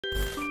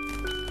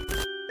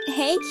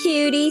Hey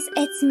cuties,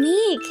 it's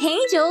me,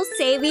 Kangel,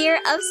 savior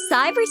of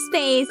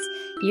cyberspace.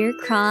 Your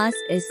cross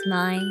is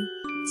mine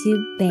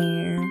to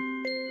bear.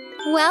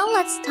 Well,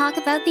 let's talk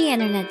about the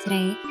internet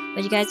today.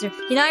 But you guys are,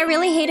 I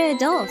really hated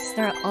adults.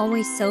 They're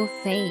always so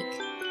fake.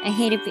 I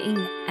hated being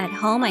at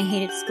home, I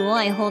hated school,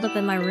 I holed up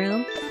in my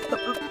room.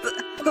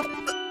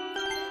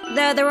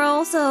 There were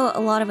also a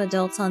lot of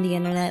adults on the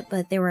internet,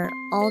 but they were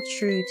all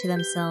true to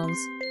themselves.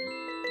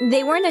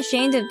 They weren't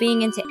ashamed of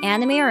being into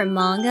anime or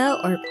manga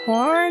or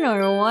porn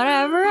or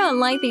whatever,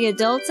 unlike the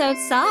adults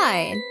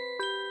outside.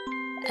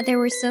 They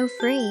were so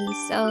free,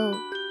 so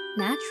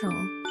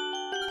natural.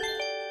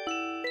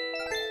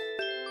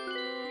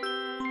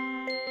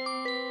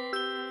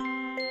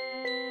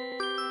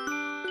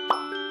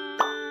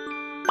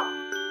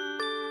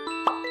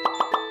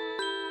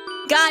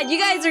 God, you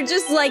guys are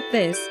just like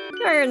this.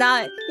 No, you're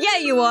not. Yeah,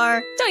 you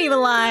are. Don't even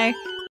lie.